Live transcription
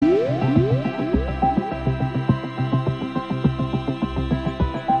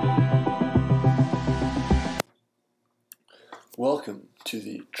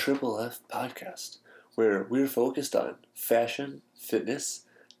LF podcast, where we're focused on fashion, fitness,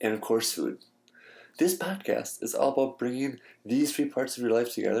 and of course food. This podcast is all about bringing these three parts of your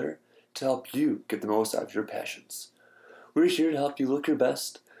life together to help you get the most out of your passions. We're here to help you look your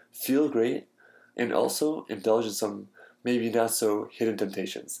best, feel great, and also indulge in some maybe not so hidden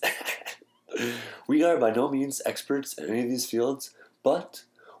temptations. We are by no means experts in any of these fields, but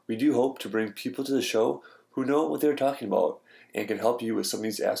we do hope to bring people to the show who know what they're talking about and can help you with some of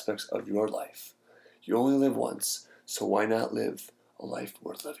these aspects of your life. You only live once, so why not live a life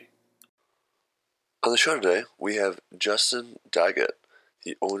worth living? On the show today, we have Justin Doggett,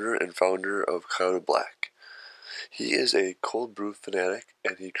 the owner and founder of Coyote Black. He is a cold brew fanatic,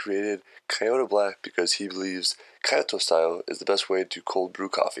 and he created Coyote Black because he believes Kyoto style is the best way to cold brew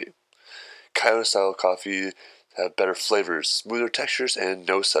coffee. Kyoto style coffee have better flavors, smoother textures, and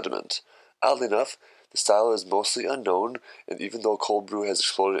no sediment. Oddly enough, the style is mostly unknown, and even though cold brew has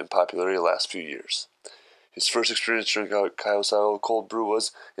exploded in popularity the last few years. His first experience drinking Kyoto style cold brew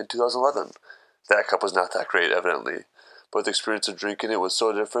was in 2011. That cup was not that great, evidently, but the experience of drinking it was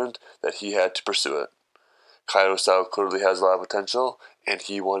so different that he had to pursue it. Kyoto style clearly has a lot of potential, and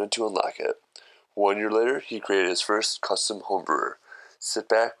he wanted to unlock it. 1 year later, he created his first custom home brewer. Sit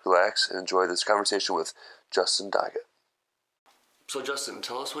back, relax, and enjoy this conversation with Justin Doggett. So Justin,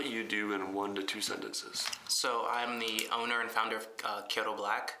 tell us what you do in 1 to 2 sentences. So I'm the owner and founder of Coyote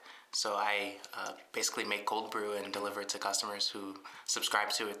Black. So I basically make cold brew and deliver it to customers who subscribe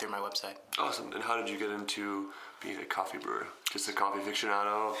to it through my website. Awesome. And how did you get into being a coffee brewer? Just a coffee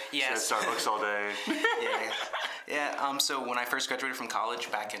aficionado? Yes. At Starbucks all day? Yeah. So when I first graduated from college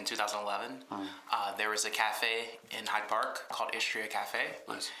back in 2011, there was a cafe in Hyde Park called Istria Cafe.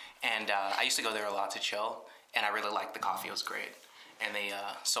 Nice. And I used to go there a lot to chill, and I really liked the coffee. It was great. And they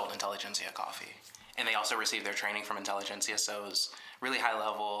sold Intelligentsia coffee. And they also received their training from Intelligentsia, so it was really high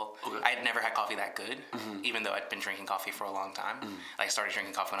level. Okay. I had never had coffee that good, even though I'd been drinking coffee for a long time. Like I started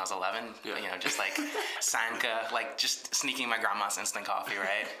drinking coffee when I was 11, just like Sanka, like just sneaking my grandma's instant coffee,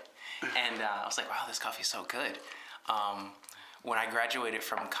 right? And I was like, wow, this coffee's so good. When I graduated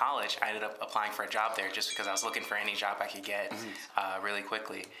from college, I ended up applying for a job there just because I was looking for any job I could get really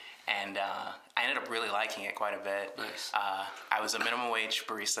quickly. And I ended up really liking it quite a bit. Nice. I was a minimum wage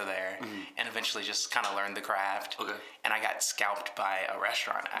barista there and eventually just kind of learned the craft. Okay. And I got scalped by a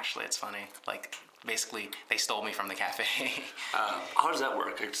restaurant, actually. It's funny. Like, basically, they stole me from the cafe. How does that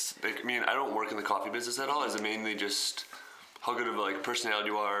work? I don't work in the coffee business at all. Is it mainly just how good of a personality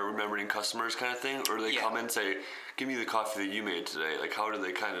you are, remembering customers kind of thing? Or do they come and say, give me the coffee that you made today? Like, how do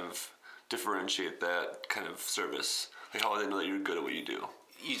they kind of differentiate that kind of service? Like, how do they know that you're good at what you do?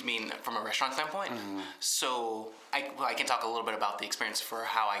 You mean from a restaurant standpoint? So I can talk a little bit about the experience for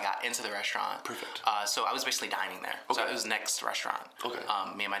how I got into the restaurant. Perfect. So I was basically dining there. Okay. So it was Next Restaurant. Okay.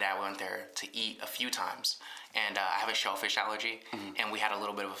 Me and my dad went there to eat a few times. And I have a shellfish allergy. And we had a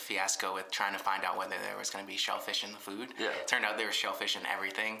little bit of a fiasco with trying to find out whether there was going to be shellfish in the food. Yeah. Turned out there was shellfish in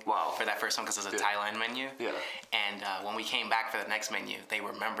everything. Wow. For that first one because it was a Thailand menu. Yeah. And when we came back for the next menu, they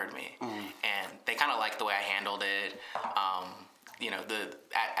remembered me. And they kind of liked the way I handled it.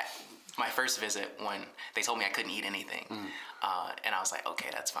 My first visit when they told me I couldn't eat anything, and I was like, okay,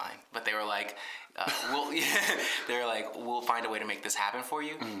 that's fine. But they were like, we'll find a way to make this happen for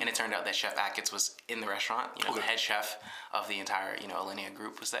you. And it turned out that Chef Achatz was in the restaurant. The head chef of the entire Alinea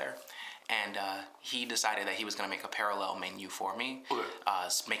group was there. And he decided that he was going to make a parallel menu for me,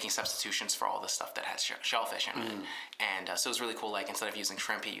 making substitutions for all the stuff that has shellfish in it. And so it was really cool. Like, instead of using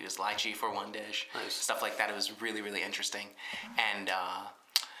shrimp, he used lychee for one dish. Nice. Stuff like that. It was really, really interesting. And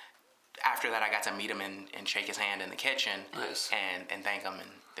after that, I got to meet him and shake his hand in the kitchen. Nice. and thank him. And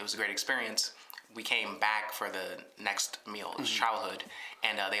it was a great experience. We came back for the next meal, it was childhood,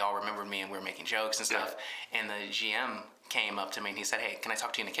 and they all remembered me, and we were making jokes and stuff. Yeah. And the GM came up to me and he said, hey, can I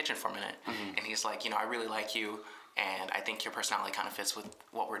talk to you in the kitchen for a minute? And he's like, I really like you, and I think your personality kind of fits with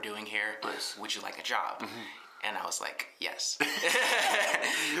what we're doing here. Nice. Would you like a job? And I was like, yes.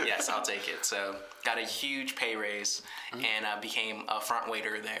 Yes, I'll take it. So got a huge pay raise and became a front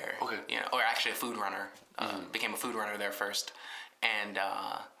waiter there. Okay. Or actually a food runner. Became a food runner there first. And,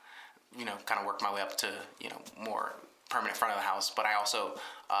 kind of worked my way up to, more permanent front of the house. But I also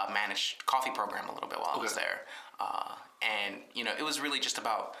managed coffee program a little bit while I was there. And it was really just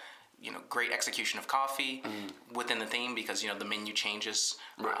about great execution of coffee within the theme because, the menu changes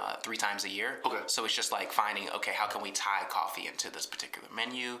 3 times a year. Okay. So it's just like finding, okay, how can we tie coffee into this particular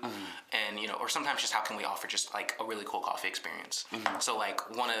menu? And, or sometimes just how can we offer just like a really cool coffee experience? So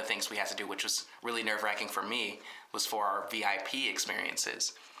like one of the things we had to do, which was really nerve-wracking for me, was for our VIP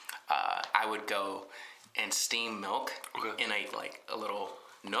experiences. I would go and steam milk in a little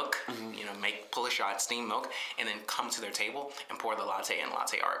Nook, pull a shot, steam milk, and then come to their table and pour the latte and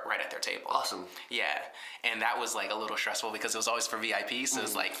latte art right at their table. Awesome. Yeah, and that was like a little stressful because it was always for VIPs, so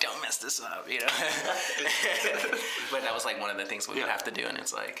it's like, don't mess this up, But that was like one of the things we would have to do, and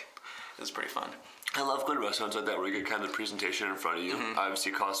it's like, it was pretty fun. I love good restaurants like that where you get kind of the presentation in front of you.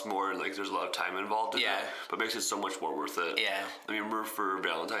 Obviously, it costs more and like there's a lot of time involved in it, but it makes it so much more worth it. Yeah. I remember for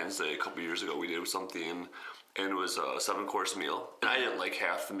Valentine's Day a couple years ago, we did something, and it was a 7-course meal, and I didn't like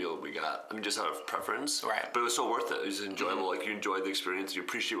half the meal we got. I mean, just out of preference. Right. But it was so worth it. It was enjoyable. Like you enjoyed the experience. You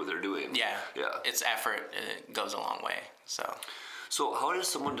appreciate what they're doing. Yeah. Yeah. It's effort. It goes a long way. So how does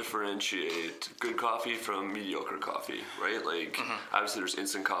someone differentiate good coffee from mediocre coffee, right? Like, obviously there's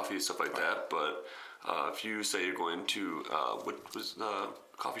instant coffee, stuff like that, but if you say you're going to, what was the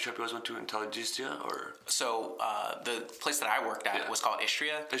coffee shop you guys went to, Intelligentsia, or? So the place that I worked at was called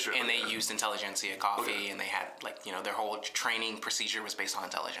Istria, and they used Intelligentsia coffee, and they had their whole training procedure was based on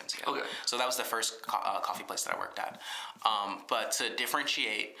Intelligentsia. Okay. So that was the first coffee place that I worked at. But to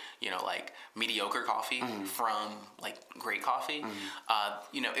differentiate, mediocre coffee from great coffee,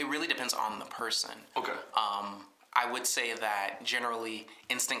 it really depends on the person. Okay. I would say that generally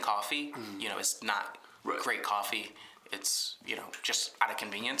instant coffee, is not great coffee. It's, just out of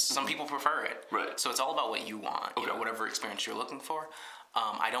convenience. Some people prefer it. Right. So it's all about what you want, whatever experience you're looking for.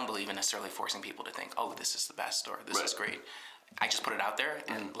 I don't believe in necessarily forcing people to think, oh, this is the best or this is great. I just put it out there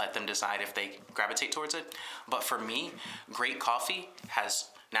and let them decide if they gravitate towards it. But for me, great coffee has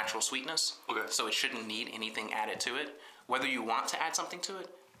natural sweetness. Okay. So it shouldn't need anything added to it. Whether you want to add something to it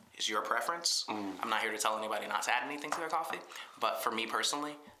is your preference. I'm not here to tell anybody not to add anything to their coffee. But for me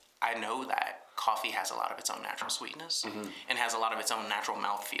personally, I know that coffee has a lot of its own natural sweetness and has a lot of its own natural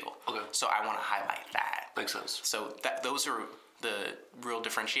mouthfeel. Okay. So I want to highlight that. Makes sense. So those are the real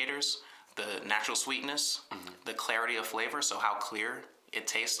differentiators: the natural sweetness, the clarity of flavor. So how clear it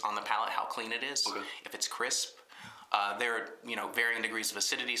tastes on the palate, how clean it is. Okay. If it's crisp. There are, varying degrees of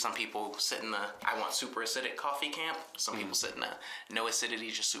acidity. Some people sit in the I want super acidic coffee camp. Some people sit in the no acidity,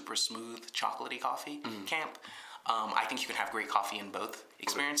 just super smooth, chocolatey coffee camp. I think you can have great coffee in both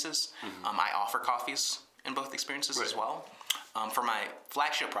experiences. I offer coffees in both experiences as well. For my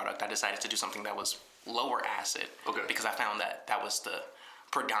flagship product, I decided to do something that was lower acid because I found that was the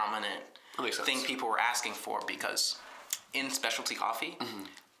predominant thing people were asking for, because in specialty coffee,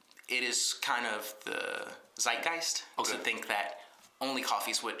 it is kind of the zeitgeist to think that only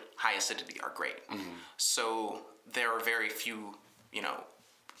coffees with high acidity are great. So there are very few,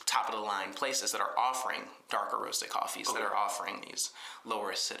 top of the line places that are offering darker roasted coffees that are offering these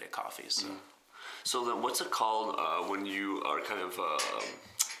lower acidic coffees. So then what's it called when you are kind of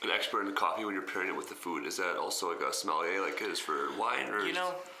an expert in coffee when you're pairing it with the food? Is that also like a sommelier like it is for wine? Or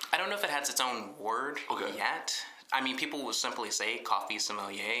I don't know if it has its own word yet. I mean, people will simply say coffee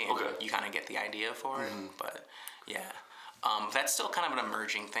sommelier, and you kind of get the idea for it. But that's still kind of an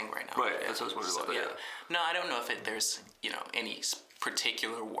emerging thing right now. Right, that's what I was wondering about that. No, I don't know if there's any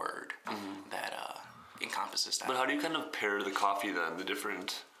particular word that encompasses that. But how do you kind of pair the coffee then, the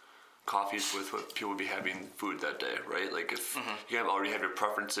different coffees with what people would be having food that day, right? Like if you already have your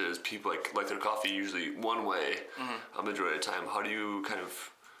preferences, people like their coffee usually one way the majority of the time. How do you kind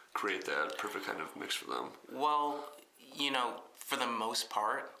of create that perfect kind of mix for them? Well, for the most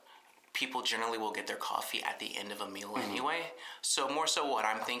part, people generally will get their coffee at the end of a meal anyway. So more so what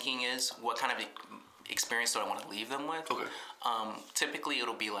I'm thinking is, what kind of experience do I want to leave them with? Typically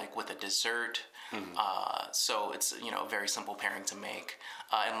it'll be like with a dessert. So it's, a very simple pairing to make.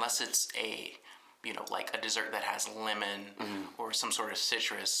 Unless it's like a dessert that has lemon or some sort of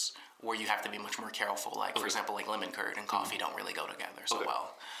citrus, where you have to be much more careful. Like, for example, like lemon curd and coffee don't really go together so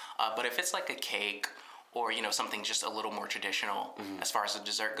well. But if it's like a cake or, something just a little more traditional as far as the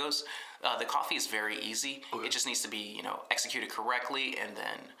dessert goes, the coffee is very easy. It just needs to be, executed correctly, and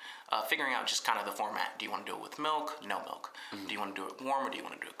then figuring out just kind of the format. Do you want to do it with milk? No milk. Do you want to do it warm, or do you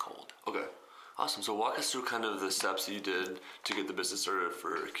want to do it cold? Okay. Awesome. So walk us through kind of the steps you did to get the business started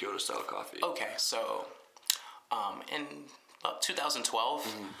for Kyoto Style Coffee. Okay. So in about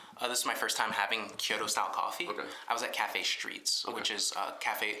 2012, this is my first time having Kyoto Style Coffee. I was at Cafe Streets, which is a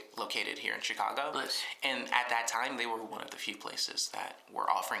cafe located here in Chicago. Nice. And at that time, they were one of the few places that were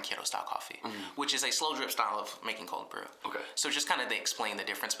offering Kyoto Style Coffee, which is a slow drip style of making cold brew. So just kind of they explain the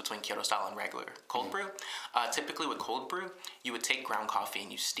difference between Kyoto Style and regular cold brew. Typically with cold brew, you would take ground coffee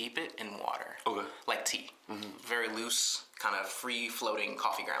and you steep it in water, like tea. Very loose, kind of free-floating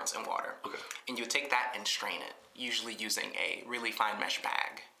coffee grounds in water. And you would take that and strain it, usually using a really fine mesh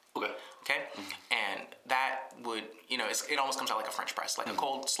bag. Okay? And that would, it almost comes out like a French press, like a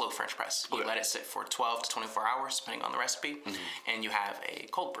cold, slow French press. You let it sit for 12 to 24 hours, depending on the recipe, and you have a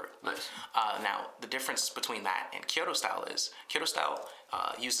cold brew. Nice. Now, the difference between that and Kyoto style is Kyoto style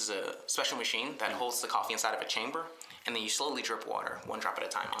uses a special machine that holds the coffee inside of a chamber, and then you slowly drip water, one drop at a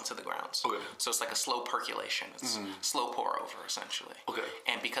time, onto the grounds. Okay. So it's like a slow percolation. It's slow pour over, essentially. Okay.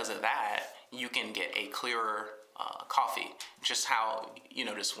 And because of that, you can get a clearer coffee. Just how you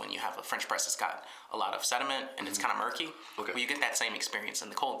notice when you have a French press, it's got a lot of sediment and it's kind of murky. Okay. Well, you get that same experience in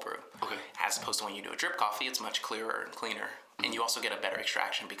the cold brew. Okay. As opposed to when you do a drip coffee, it's much clearer and cleaner. And you also get a better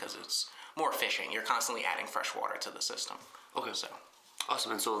extraction because it's more efficient. You're constantly adding fresh water to the system. Okay. So.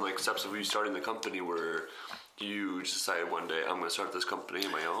 Awesome. And so, like, steps of you starting the company, where you just decided one day, I'm going to start this company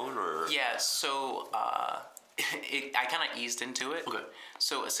on my own, or? Yeah, so I kind of eased into it. Okay.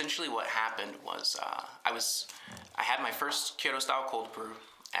 So essentially what happened was I had my first Kyoto style cold brew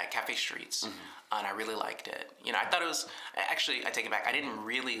at Cafe Streets, and I really liked it. You know, I thought it was, actually, I take it back, I didn't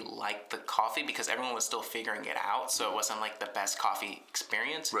really like the coffee because everyone was still figuring it out, so it wasn't like the best coffee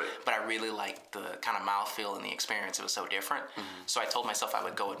experience, right. But I really liked the kind of mouthfeel and the experience. It was so different. So I told myself I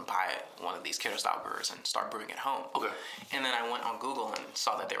would go and buy one of these Kyoto style brewers and start brewing at home. Okay. And then I went on Google and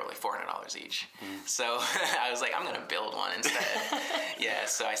saw that they were like $400 each. So I was like, I'm going to build one instead. Yeah,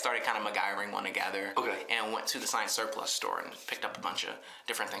 so I started kind of MacGyvering one together. Okay. And went to the science surplus store and picked up a bunch of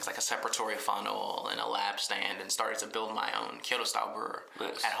different things like a separatory funnel and a lab stand and started to build my own Kyoto style brewer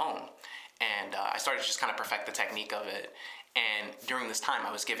at home. And I started to just kind of perfect the technique of it. And during this time,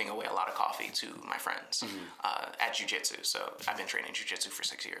 I was giving away a lot of coffee to my friends at jiu-jitsu. So I've been training jiu-jitsu for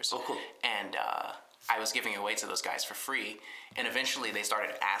 6 years. Oh, cool. And I was giving it away to those guys for free. And eventually they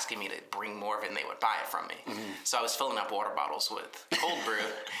started asking me to bring more of it and they would buy it from me. So I was filling up water bottles with cold brew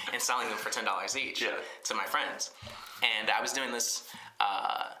and selling them for $10 each to my friends. And I was doing this...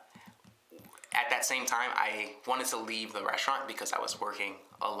 At that same time, I wanted to leave the restaurant because I was working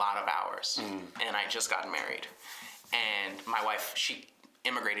a lot of hours, and I just got married. And my wife, she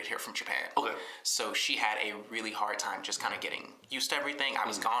immigrated here from Japan. Okay. So she had a really hard time just kind of getting used to everything. I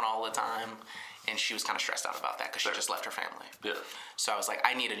was gone all the time, and she was kind of stressed out about that because she just left her family. Yeah. So I was like,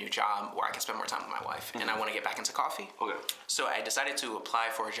 I need a new job where I can spend more time with my wife, and I want to get back into coffee. Okay. So I decided to apply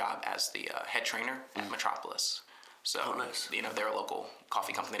for a job as the head trainer at Metropolis. So, nice. You know, they're a local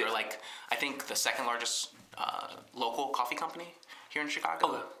coffee company. They're like, I think, the second largest local coffee company here in Chicago.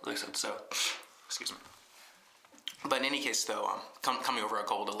 Okay, makes sense. So, excuse me. But in any case, though, coming over a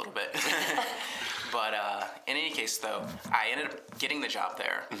cold a little bit. But in any case, though, I ended up getting the job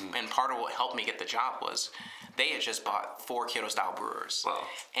there. And part of what helped me get the job was they had just bought 4 Kyoto style brewers. Wow.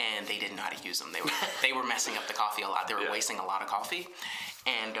 And they didn't know how to use them. They were messing up the coffee a lot. They were wasting a lot of coffee.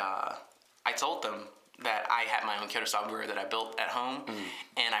 And I told them that I had my own Kyoto style brewer that I built at home,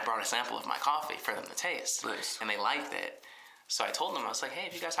 and I brought a sample of my coffee for them to taste. Nice. And they liked it. So I told them, I was like, hey,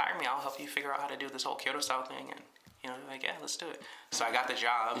 if you guys hire me, I'll help you figure out how to do this whole Kyoto style thing. And, you know, like, yeah, let's do it. So I got the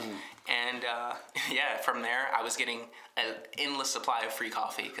job, and from there, I was getting an endless supply of free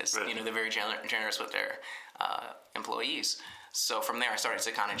coffee because, you know, they're very generous with their employees. So from there, I started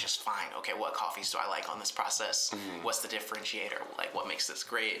to kind of just find, okay, what coffees do I like on this process? What's the differentiator? Like, what makes this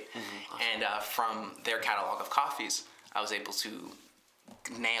great? And from their catalog of coffees, I was able to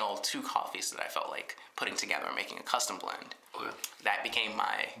nail 2 coffees that I felt like putting together and making a custom blend. Okay. That became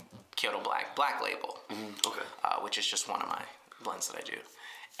my Kyoto Black Label, Okay. which is just one of my blends that I do.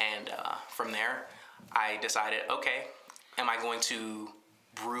 And from there, I decided, okay, am I going to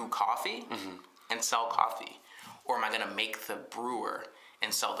brew coffee and sell coffee? Or am I going to make the brewer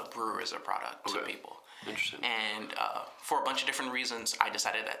and sell the brewer as a product to people? Interesting. And for a bunch of different reasons, I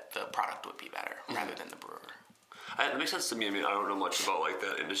decided that the product would be better rather than the brewer. It makes sense to me. I mean, I don't know much about like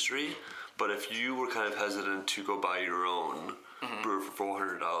that industry, but if you were kind of hesitant to go buy your own brewer for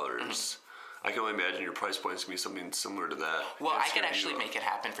 $400, I can only imagine your price point's gonna be something similar to that. Well, I could actually make it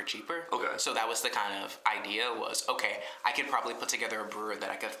happen for cheaper. Okay. So that was the kind of idea was, okay, I could probably put together a brewer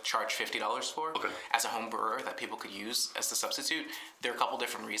that I could charge $50 for as a home brewer that people could use as the substitute. There are a couple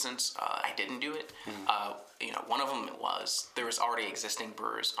different reasons I didn't do it. You know, one of them was there was already existing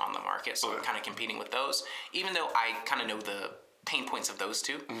brewers on the market, so I'm kind of competing with those. Even though I kind of know the pain points of those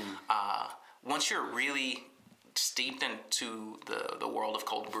two, once you're really steeped into the world of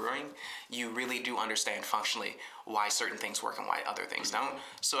cold brewing, you really do understand functionally why certain things work and why other things don't.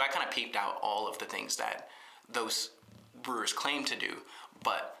 So I kind of peeped out all of the things that those brewers claim to do,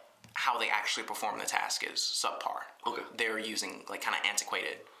 but how they actually perform the task is subpar. Okay. They're using like kind of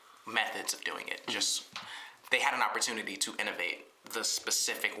antiquated methods of doing it. Just they had an opportunity to innovate the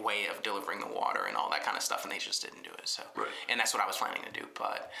specific way of delivering the water and all that kind of stuff, and they just didn't do it. So, and that's what I was planning to do.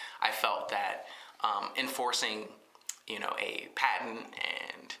 But I felt that enforcing a patent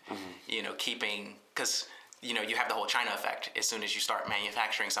and, keeping, because, you have the whole China effect. As soon as you start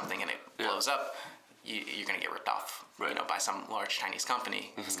manufacturing something and it blows up, you're going to get ripped off, by some large Chinese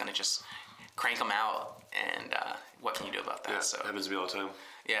company. It's going to just crank them out, and what can you do about that? Yeah, so happens to me all the time.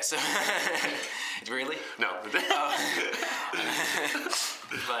 Yeah, so really? No.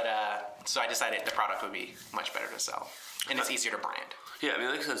 But so I decided the product would be much better to sell, and it's easier to brand. Yeah, I mean,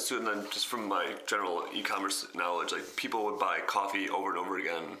 that makes sense too. And then just from my general e-commerce knowledge, like people would buy coffee over and over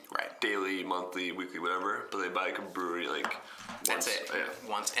again, right? Daily, monthly, weekly, whatever. But they buy a brewery like that's it,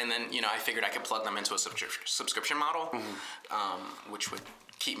 once. And then I figured I could plug them into a subscription model, which would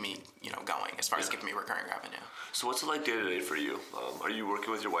keep me going as far as giving me recurring revenue. So what's it like day to day for you? Are you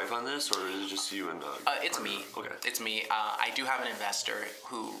working with your wife on this, or is it just you and? It's me. Okay. It's me. I do have an investor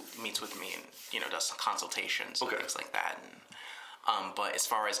who meets with me and does consultations and things like that. And, but as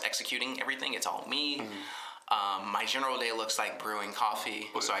far as executing everything, it's all me. My general day looks like brewing coffee.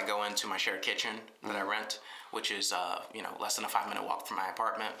 Okay. So I go into my shared kitchen that I rent, which is less than a 5-minute walk from my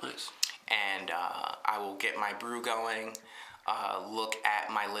apartment. Nice. And I will get my brew going. Look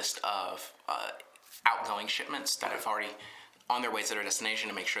at my list of outgoing shipments that have already on their way to their destination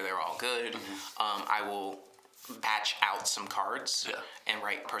to make sure they're all good. I will batch out some cards and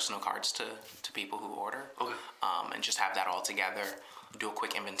write personal cards to people who order. Okay. And just have that all together. Do a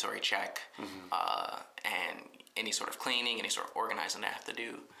quick inventory check, and any sort of cleaning, any sort of organizing I have to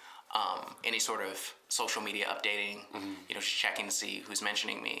do. Any sort of social media updating, just checking to see who's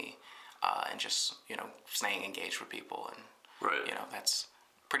mentioning me, and just, staying engaged with people. And, that's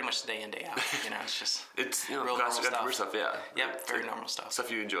pretty much the day in, day out. It's just real normal stuff. Yep, very normal stuff.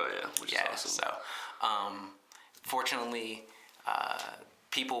 Stuff you enjoy, which is awesome. So, fortunately,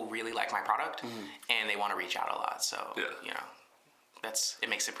 people really like my product, and they want to reach out a lot. So, it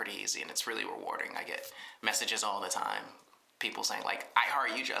makes it pretty easy, and it's really rewarding. I get messages all the time. People saying, like, I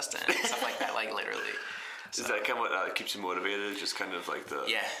heart you, Justin, and stuff like that, like, literally. So. Is that kind of what keeps you motivated? Just kind of like the...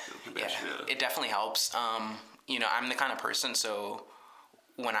 Yeah. It definitely helps. I'm the kind of person, so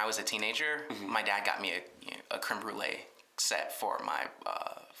when I was a teenager, my dad got me a creme brulee set for my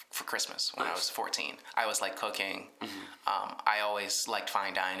for Christmas when I was 14. I was like cooking. I always liked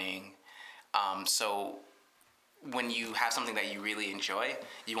fine dining. So when you have something that you really enjoy,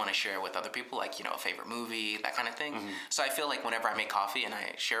 you want to share with other people, like, a favorite movie, that kind of thing. So I feel like whenever I make coffee and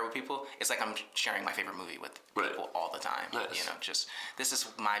I share with people, it's like I'm sharing my favorite movie with people all the time. Nice. Just, this is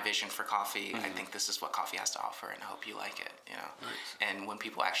my vision for coffee. I think this is what coffee has to offer, and I hope you like it, Nice. And when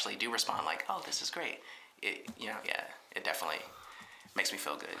people actually do respond like, oh, this is great, it definitely makes me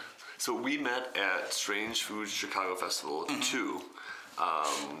feel good. So we met at Strange Foods Chicago Festival 2.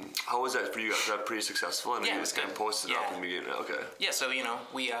 How was that for you guys? Was that pretty successful? It was good. Kind of posted up in the beginning. Okay. Yeah, so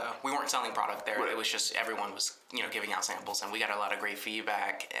we weren't selling product there. Right. It was just everyone was giving out samples, and we got a lot of great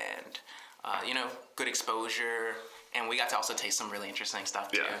feedback and good exposure, and we got to also taste some really interesting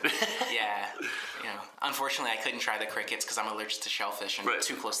stuff too. Yeah. Unfortunately, I couldn't try the crickets because I'm allergic to shellfish and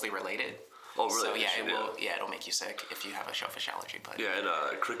too closely related. Oh, really? So it will. Yeah, it'll make you sick if you have a shellfish allergy. But I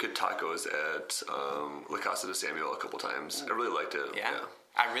had cricket tacos at La Casa de Samuel a couple times. I really liked it. Yeah.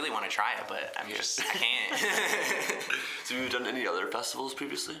 I really want to try it, but I can't. So have you done any other festivals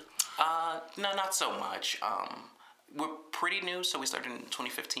previously? No, not so much. We're pretty new, so we started in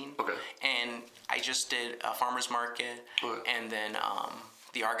 2015. Okay. And I just did a farmer's market, and then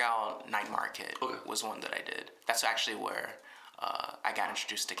the Argyle Night Market was one that I did. That's actually where I got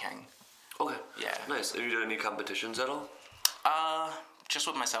introduced to King. Okay. Yeah. Nice. Have you done any competitions at all? Just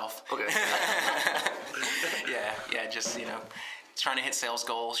with myself. Okay. Yeah, just, trying to hit sales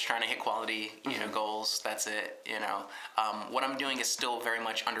goals, trying to hit quality, goals. That's it, What I'm doing is still very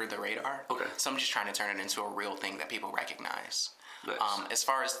much under the radar. Okay. So I'm just trying to turn it into a real thing that people recognize. Nice. As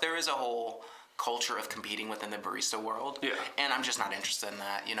far as there is a whole culture of competing within the barista world. Yeah. And I'm just not interested in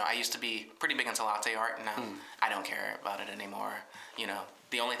that. I used to be pretty big into latte art, and now I don't care about it anymore.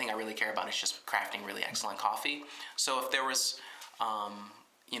 The only thing I really care about is just crafting really excellent coffee. So if there was,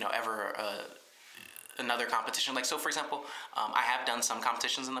 ever another competition, like, so for example, I have done some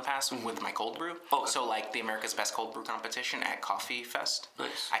competitions in the past with my cold brew. Okay. So like the America's Best Cold Brew competition at Coffee Fest.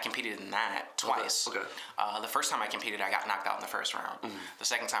 Nice. I competed in that twice. Okay. The first time I competed, I got knocked out in the first round. The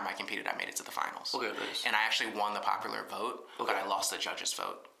second time I competed, I made it to the finals. Okay, nice. And I actually won the popular vote, but I lost the judges'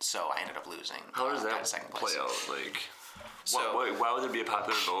 vote, so I ended up losing. How does that second place. play out? Like, So why would there be a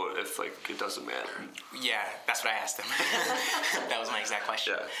popular vote if like it doesn't matter? Yeah, that's what I asked them. That was my exact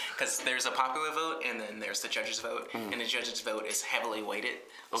question. Because there's a popular vote and then there's the judges' vote, and the judges' vote is heavily weighted.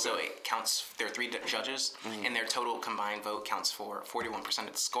 Okay. So it counts. There are 3 judges, and their total combined vote counts for 41%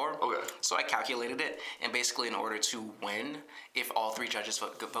 of the score. Okay. So I calculated it, and basically, in order to win, if all 3 judges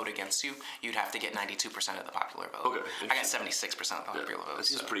vote against you, you'd have to get 92% of the popular vote. Okay. I got 76% of the popular vote. That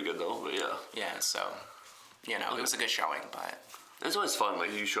seems pretty good though, but yeah. Yeah. So. It was a good showing, but... It's always fun,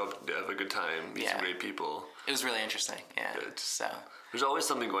 like, you show up to have a good time, meet some great people. It was really interesting, yeah. So... There's always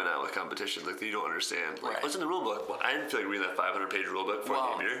something going on with competitions, like, that you don't understand. Like, what's in the rule book? Well, I didn't feel like reading that 500-page rule book before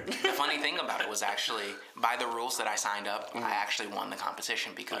I came here. The funny thing about it was actually, by the rules that I signed up, I actually won the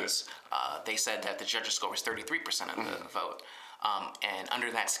competition because they said that the judges' score was 33% of the vote. And under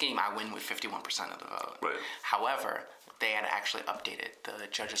that scheme, I win with 51% of the vote. Right. However, they had actually updated the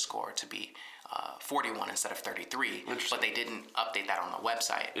judges' score to be 41 instead of 33, but they didn't update that on the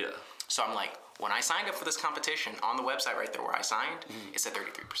website. Yeah. So I'm like, when I signed up for this competition, on the website right there where I signed, it said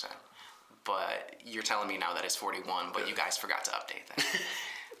 33%. But you're telling me now that it's 41, but you guys forgot to update that.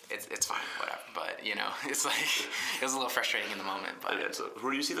 It's fine, whatever. But, it's like, it was a little frustrating in the moment. But so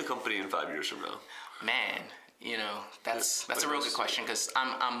where do you see the company in 5 years from now? Man, that's a real good question because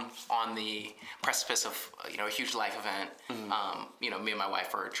I'm on the precipice of a huge life event. Me and my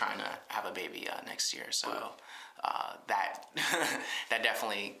wife are trying to have a baby next year, so that that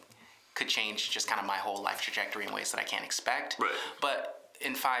definitely could change just kind of my whole life trajectory in ways that I can't expect. Right. But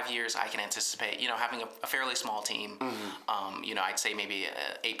in 5 years, I can anticipate having a fairly small team. I'd say maybe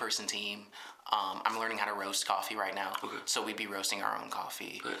an 8-person team. I'm learning how to roast coffee right now, so we'd be roasting our own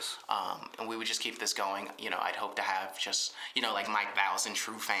coffee. Nice. And we would just keep this going. I'd hope to have just, like my 1,000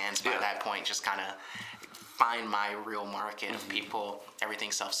 true fans by that point, just kind of find my real market of people,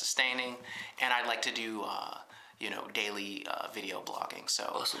 everything self-sustaining. And I'd like to do, daily video blogging.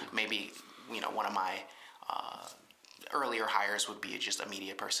 So maybe, one of my earlier hires would be just a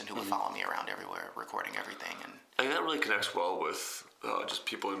media person who would follow me around everywhere, recording everything. And I think that really connects well with just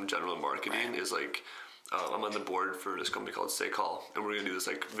people in general in marketing. Is like I'm on the board for this company called Stay Call, and we're gonna do this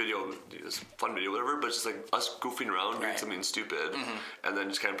like video, this fun video, whatever. But it's just like us goofing around, doing something stupid, and then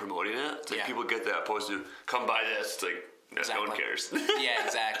just kind of promoting it. It's like people get that opposed to come buy this. It's like no one cares. Yeah,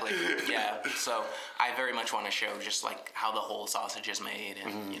 exactly. Yeah. So I very much want to show just like how the whole sausage is made,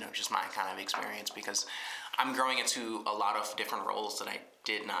 and just my kind of experience because I'm growing into a lot of different roles that I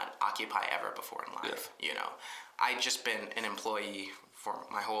did not occupy ever before in life. Yeah. I'd just been an employee for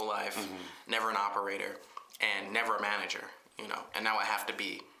my whole life, never an operator, and never a manager, and now I have to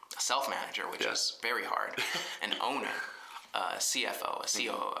be a self-manager, which is very hard, an owner, a CFO, a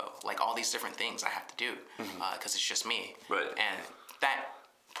COO, like all these different things I have to do because it's just me. Right. And that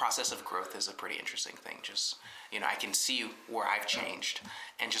process of growth is a pretty interesting thing. Just, I can see where I've changed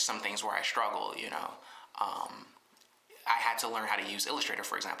and just some things where I struggle, I had to learn how to use Illustrator,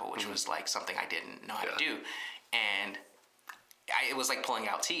 for example, which was like something I didn't know how to do. And it was like pulling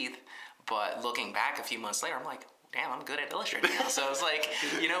out teeth, but looking back a few months later, I'm like, damn, I'm good at Illustrator now. So it's like,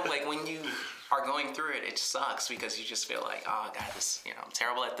 like when you are going through it, it sucks because you just feel like, oh God, this, I'm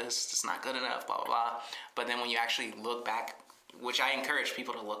terrible at this. It's not good enough, blah, blah, blah. But then when you actually look back, which I encourage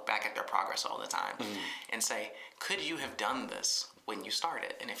people to look back at their progress all the time and say, could you have done this when you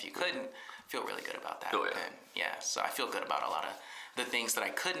started? And if you couldn't, feel really good about that. Oh, yeah. And so I feel good about a lot of the things that I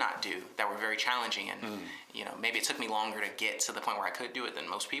could not do that were very challenging, and maybe it took me longer to get to the point where I could do it than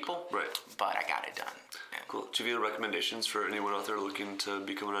most people. Right. But I got it done. Yeah. Cool. Do you have any recommendations for anyone out there looking to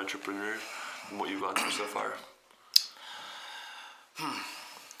become an entrepreneur and what you've gone through so far?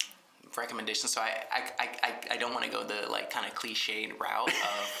 Recommendations. So I don't want to go the like kind of cliched route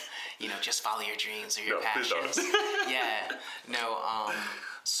of just follow your dreams or your passions. Yeah. No.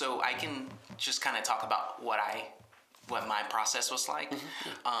 So I can just kind of talk about what my process was like.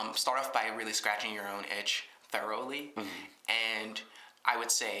 Start off by really scratching your own itch thoroughly. And I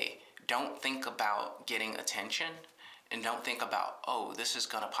would say, don't think about getting attention and don't think about, oh, this is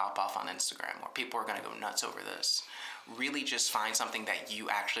going to pop off on Instagram or people are going to go nuts over this. Really just find something that you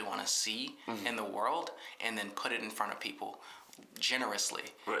actually want to see in the world and then put it in front of people generously.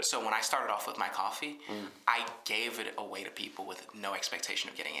 Right. So when I started off with my coffee, I gave it away to people with no expectation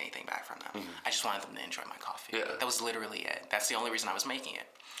of getting anything back from them. I just wanted them to enjoy my coffee. Yeah. That was literally it. That's the only reason I was making it.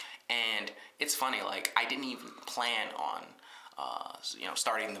 And it's funny, like I didn't even plan on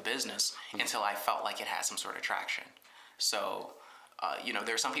starting the business until I felt like it had some sort of traction. So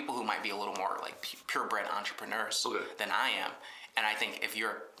there are some people who might be a little more like purebred entrepreneurs than I am. And I think if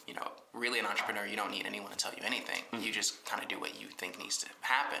you're really an entrepreneur, you don't need anyone to tell you anything. You just kind of do what you think needs to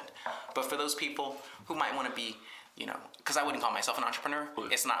happen. But for those people who might want to be because I wouldn't call myself an entrepreneur.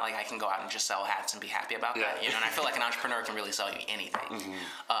 Okay. It's not like I can go out and just sell hats and be happy about that. And I feel like an entrepreneur can really sell you anything. Mm-hmm.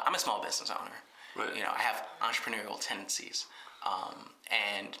 I'm a small business owner. Right. I have entrepreneurial tendencies.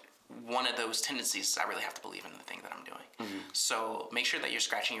 And one of those tendencies is I really have to believe in the thing that I'm doing. Mm-hmm. So make sure that you're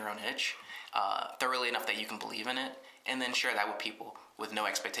scratching your own itch thoroughly enough that you can believe in it, and then share that with people with no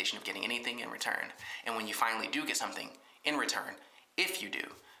expectation of getting anything in return. And when you finally do get something in return, if you do,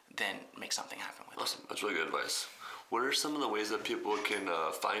 then make something happen with it. That's really good advice. What are some of the ways that people can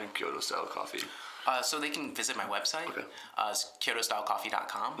find Kyoto Style Coffee? So they can visit my website. Okay. It's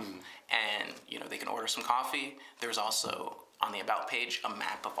kyotostylecoffee.com. And, they can order some coffee. There's also, on the About page, a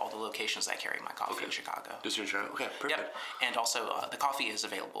map of all the locations that carry my coffee in Chicago. Just in Chicago? Okay, perfect. Yep. And also, the coffee is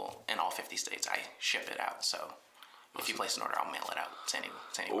available in all 50 states. I ship it out, so if you place an order, I'll mail it out to anywhere.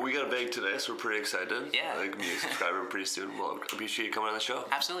 Well, we got a bag today, so we're pretty excited. Yeah. I think we'll be a subscriber pretty soon. Well, I appreciate you coming on the show.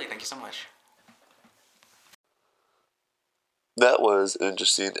 Absolutely. Thank you so much. That was an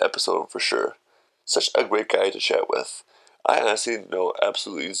interesting episode for sure. Such a great guy to chat with. I honestly know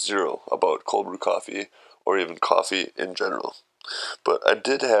absolutely zero about cold brew coffee or even coffee in general. But I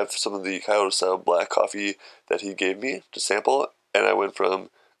did have some of the Kyoto Style black coffee that he gave me to sample, and I went from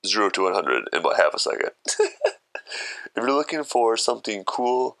 0 to 100 in about half a second. If you're looking for something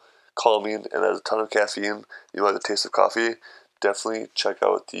cool, calming, and has a ton of caffeine, you like the taste of coffee, definitely check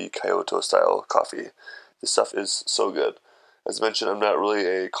out the Kyoto Style coffee. This stuff is so good. As mentioned, I'm not really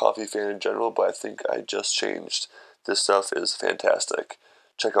a coffee fan in general, but I think I just changed. This stuff is fantastic.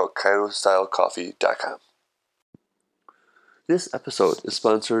 Check out KyotoStyleCoffee.com. This episode is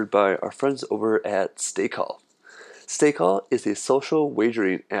sponsored by our friends over at StakeCall. StakeCall is a social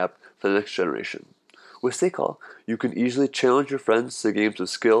wagering app for the next generation. With StakeCall, you can easily challenge your friends to games of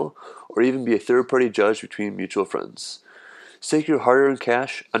skill, or even be a third-party judge between mutual friends. Stake your hard-earned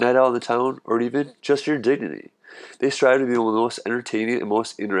cash, a night out in the town, or even just your dignity. They strive to be one of the most entertaining and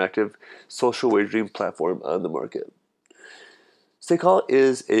most interactive social wagering platform on the market. StakeCall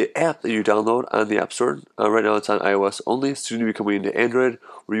is an app that you download on the App Store. Right now it's on iOS only, soon to be coming to Android,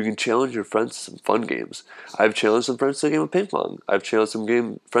 where you can challenge your friends to some fun games. I've challenged some friends to a game of ping pong. I've challenged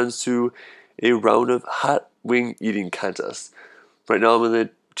some friends to a round of hot wing eating contest. Right now I'm in the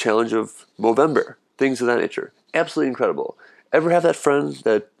challenge of Movember, things of that nature. Absolutely incredible. Ever have that friend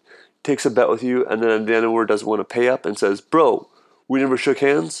that takes a bet with you and then at the end of it doesn't want to pay up and says, "Bro, we never shook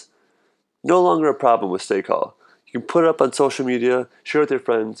hands"? No longer a problem with StakeCall. You can put it up on social media, share it with your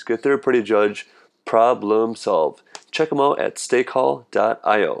friends, get a third-party judge, problem solved. Check them out at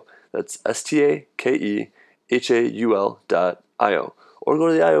stakehall.io. That's StakeHaul.io. Or go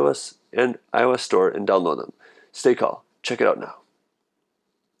to the iOS store and download them. StakeCall. Check it out now.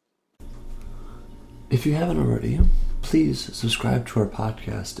 If you haven't already, please subscribe to our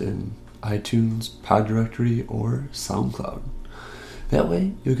podcast in iTunes, PodDirectory, or SoundCloud. That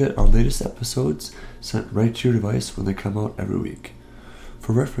way, you'll get our latest episodes sent right to your device when they come out every week.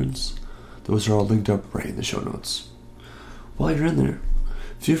 For reference, those are all linked up right in the show notes. While you're in there,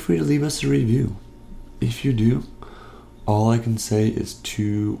 feel free to leave us a review. If you do, all I can say is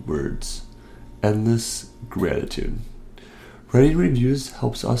 2 words: endless gratitude. Writing reviews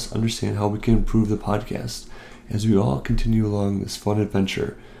helps us understand how we can improve the podcast as we all continue along this fun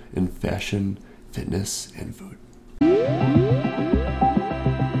adventure in fashion, fitness, and food.